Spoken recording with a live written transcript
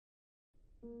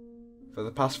For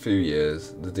the past few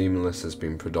years, the Demon List has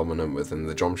been predominant within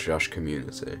the Geometry Dash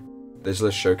community. This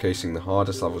list showcasing the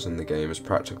hardest levels in the game has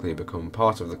practically become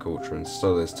part of the culture and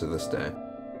still is to this day.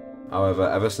 However,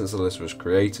 ever since the list was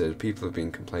created, people have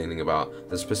been complaining about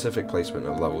the specific placement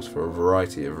of levels for a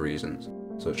variety of reasons,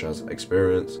 such as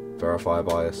experience, verifier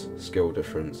bias, skill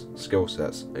difference, skill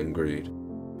sets, and greed.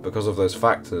 Because of those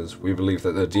factors, we believe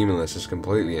that the Demon List is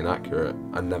completely inaccurate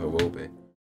and never will be.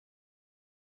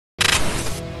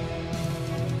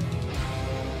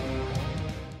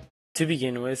 To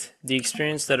begin with, the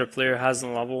experience that a player has in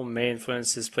a level may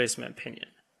influence his placement opinion.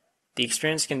 The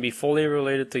experience can be fully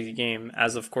related to the game,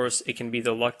 as of course it can be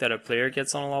the luck that a player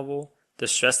gets on a level, the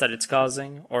stress that it's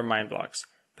causing, or mind blocks,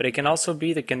 but it can also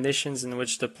be the conditions in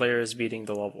which the player is beating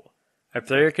the level. A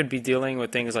player could be dealing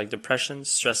with things like depression,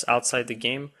 stress outside the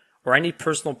game, or any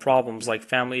personal problems like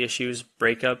family issues,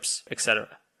 breakups,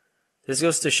 etc. This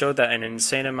goes to show that an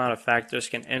insane amount of factors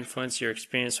can influence your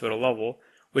experience with a level,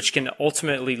 which can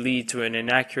ultimately lead to an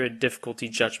inaccurate difficulty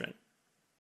judgment.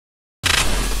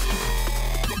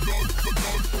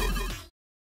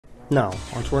 Now,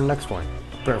 on to our next point,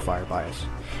 verifier bias.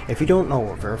 If you don't know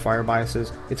what verifier bias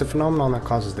is, it's a phenomenon that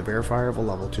causes the verifier of a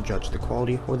level to judge the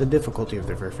quality or the difficulty of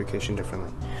the verification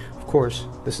differently. Of course,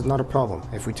 this is not a problem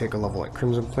if we take a level like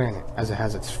Crimson Planet, as it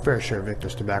has its fair share of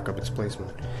victors to back up its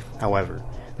placement. However,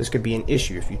 this could be an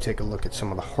issue if you take a look at some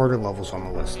of the harder levels on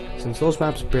the list, since those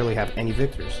maps barely have any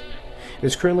victors. It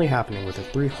is currently happening with the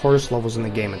 3 hardest levels in the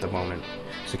game at the moment: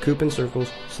 Sakupin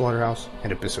Circles, Slaughterhouse,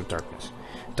 and Abyss of Darkness.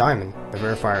 Diamond, the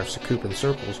verifier of Sakupin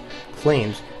Circles,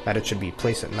 claims that it should be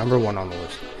placed at number 1 on the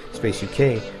list. Space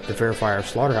UK, the verifier of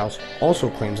Slaughterhouse, also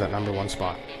claims that number 1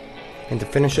 spot. And to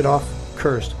finish it off,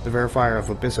 Cursed, the verifier of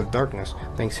Abyss of Darkness,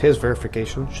 thinks his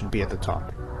verification should be at the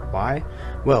top. Why?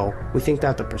 Well, we think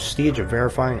that the prestige of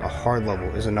verifying a hard level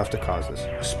is enough to cause this,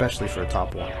 especially for a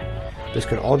top 1. This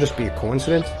could all just be a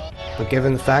coincidence, but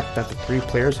given the fact that the 3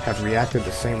 players have reacted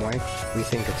the same way, we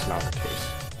think it's not the case.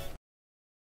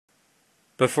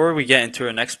 Before we get into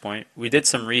our next point, we did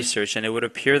some research and it would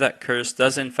appear that Curse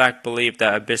does in fact believe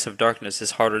that Abyss of Darkness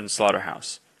is harder than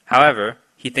Slaughterhouse. However,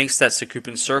 he thinks that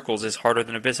Sakupin Circles is harder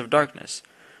than Abyss of Darkness.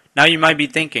 Now you might be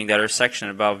thinking that our section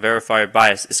about verifier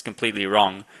bias is completely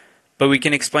wrong, but we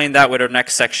can explain that with our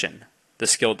next section, the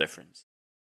skill difference.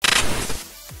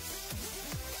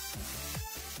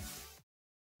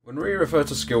 When we refer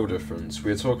to skill difference,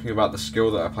 we are talking about the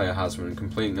skill that a player has when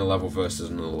completing a level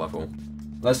versus another level.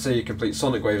 Let's say you complete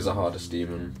Sonic Wave as a hardest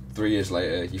demon. 3 years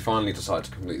later, you finally decide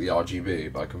to complete the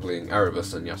RGB by completing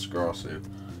Erebus and Yasugarasu.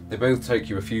 They both take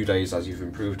you a few days as you've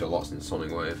improved a lot since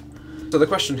Sonic Wave. So the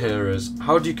question here is,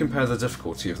 how do you compare the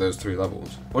difficulty of those 3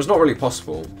 levels? Well, it's not really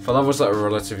possible. For levels that are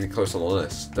relatively close on the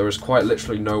list, there is quite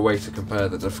literally no way to compare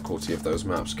the difficulty of those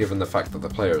maps given the fact that the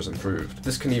player has improved.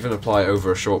 This can even apply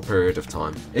over a short period of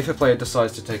time. If a player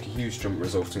decides to take a huge jump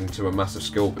resulting to a massive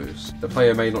skill boost, the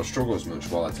player may not struggle as much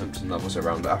while attempting levels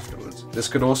around afterwards. This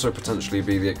could also potentially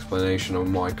be the explanation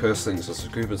on why Curse thinks that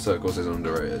Sakupin Circles is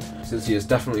underrated, since he has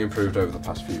definitely improved over the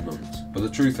past few months. But the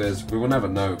truth is, we will never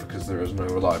know because there is no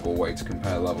reliable way to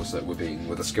compare levels that we're beating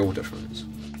with a skill difference.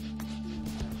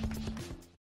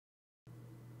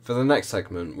 For the next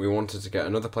segment, we wanted to get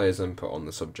another player's input on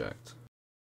the subject.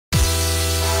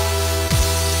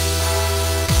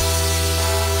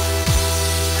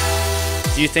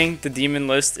 Do you think the Demon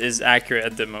List is accurate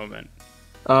at the moment?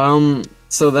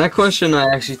 So that question I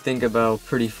actually think about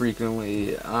pretty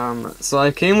frequently. So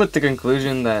I came with the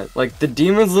conclusion that, like, the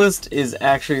Demons List is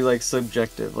actually, like,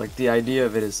 subjective. Like, the idea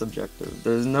of it is subjective.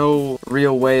 There's no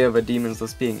real way of a Demons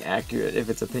List being accurate if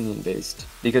it's opinion-based.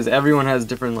 Because everyone has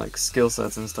different, like, skill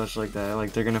sets and stuff like that.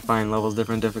 Like, they're gonna find levels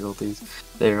different difficulties.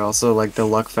 They're also, like, the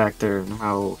luck factor and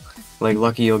how, like,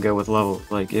 lucky you'll get with levels.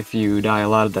 Like, if you die a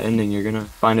lot at the ending, you're gonna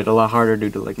find it a lot harder due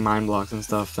to, like, mind blocks and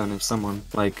stuff than if someone,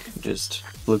 like, just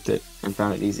flipped it and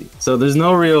found it easy. So there's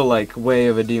no real, like, way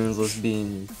of a Demons List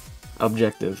being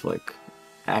objective, like,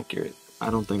 accurate.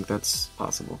 I don't think that's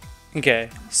possible. Okay,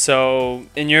 so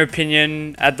in your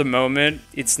opinion, at the moment,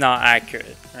 it's not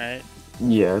accurate, right?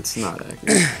 Yeah, it's not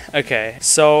accurate. Okay,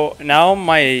 so now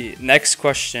my next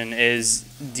question is,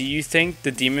 do you think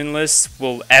the Demon List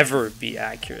will ever be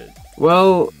accurate?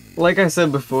 Well, like I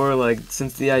said before, like,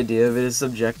 since the idea of it is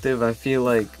subjective, I feel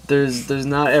like there's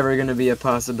not ever going to be a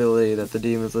possibility that the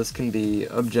Demons List can be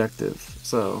objective.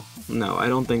 So, no, I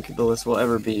don't think the list will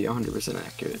ever be 100%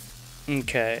 accurate.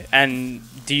 Okay, and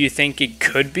do you think it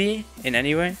could be in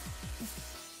any way?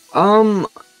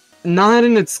 Not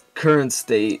in its current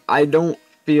state. I don't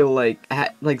feel like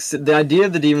the idea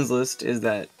of the Demons List is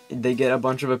that they get a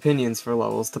bunch of opinions for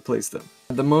levels to place them.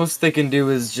 The most they can do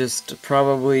is just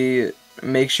probably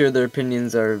make sure their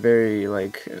opinions are very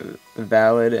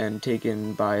valid and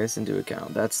taken bias into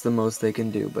account. That's the most they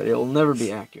can do, but it'll never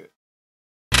be accurate.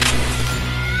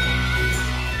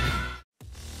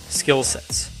 Skill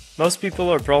sets. Most people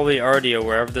are probably already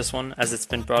aware of this one as it's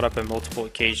been brought up on multiple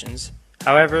occasions.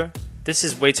 However, this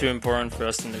is way too important for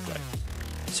us to neglect.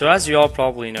 So as you all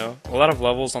probably know, a lot of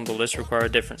levels on the list require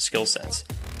different skill sets.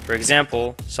 For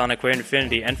example, Sonic Wave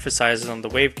Infinity emphasizes on the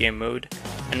wave game mode,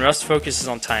 and Rust focuses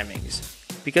on timings.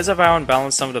 Because of how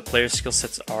unbalanced some of the players' skill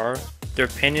sets are, their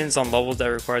opinions on levels that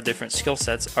require different skill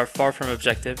sets are far from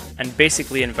objective and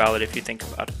basically invalid if you think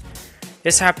about it.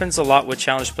 This happens a lot with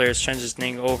challenge players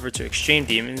transitioning over to extreme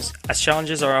demons, as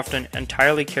challenges are often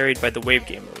entirely carried by the wave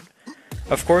game mode.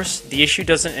 Of course, the issue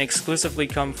doesn't exclusively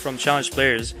come from challenge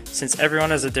players, since everyone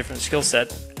has a different skill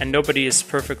set and nobody is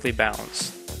perfectly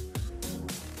balanced.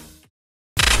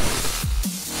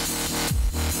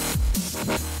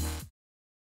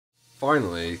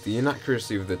 Finally, the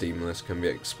inaccuracy of the demon list can be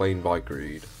explained by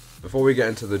greed. Before we get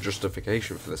into the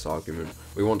justification for this argument,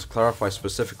 we want to clarify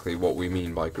specifically what we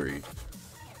mean by greed.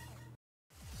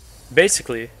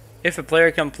 Basically, if a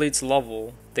player completes a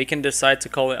level, they can decide to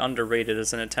call it underrated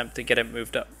as an attempt to get it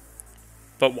moved up.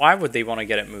 But why would they want to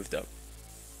get it moved up?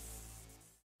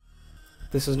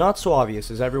 This is not so obvious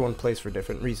as everyone plays for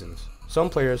different reasons. Some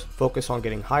players focus on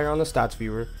getting higher on the stats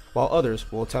viewer, while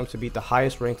others will attempt to beat the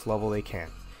highest ranked level they can.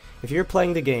 If you're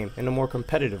playing the game in a more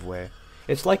competitive way,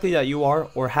 it's likely that you are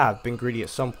or have been greedy at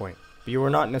some point, but you are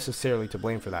not necessarily to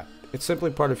blame for that. It's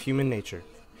simply part of human nature.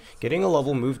 Getting a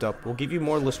level moved up will give you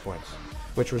more list points,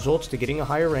 which results to getting a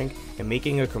higher rank and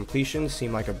making a completion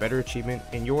seem like a better achievement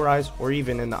in your eyes or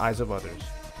even in the eyes of others.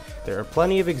 There are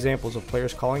plenty of examples of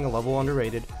players calling a level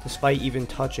underrated despite even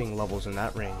touching levels in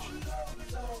that range.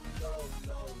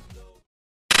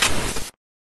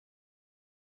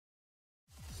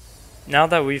 Now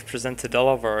that we've presented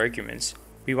all of our arguments,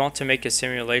 we want to make a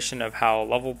simulation of how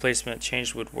level placement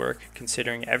change would work,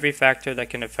 considering every factor that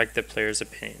can affect the player's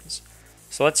opinions.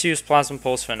 So let's use Plasma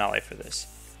Pulse Finale for this.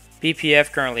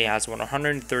 BPF currently has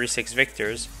 136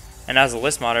 victors, and as a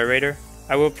list moderator,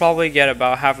 I will probably get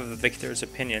about half of the victors'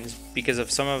 opinions because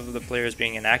of some of the players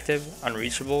being inactive,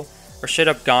 unreachable, or straight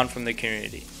up gone from the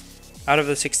community. Out of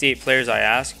the 68 players I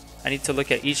ask, I need to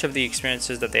look at each of the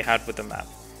experiences that they had with the map,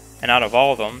 and out of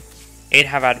all of them, 8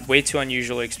 have had way too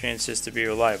unusual experiences to be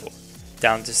reliable,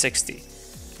 down to 60.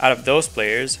 Out of those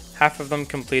players, half of them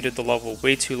completed the level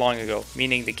way too long ago,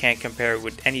 meaning they can't compare it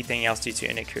with anything else due to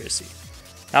inaccuracy.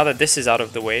 Now that this is out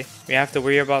of the way, we have to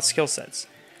worry about skill sets.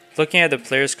 Looking at the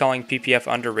players calling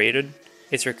PPF underrated,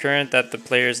 it's recurrent that the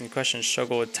players in question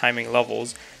struggle with timing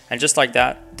levels, and just like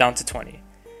that, down to 20.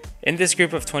 In this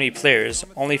group of 20 players,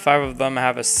 only 5 of them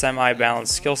have a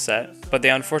semi-balanced skill set, but they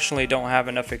unfortunately don't have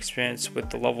enough experience with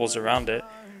the levels around it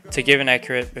to give an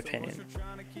accurate opinion.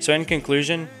 So in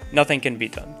conclusion, nothing can be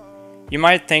done. You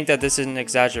might think that this is an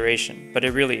exaggeration, but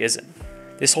it really isn't.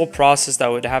 This whole process that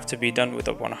would have to be done with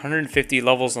the 150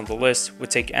 levels on the list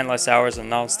would take endless hours of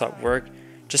non-stop work,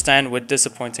 just to end with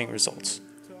disappointing results.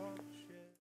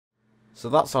 So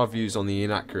that's our views on the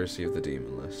inaccuracy of the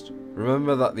demon list.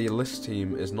 Remember that the list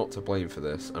team is not to blame for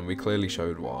this, and we clearly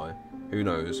showed why. Who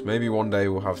knows, maybe one day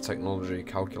we'll have technology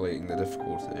calculating the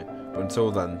difficulty, but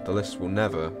until then, the list will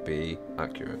never be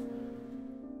accurate.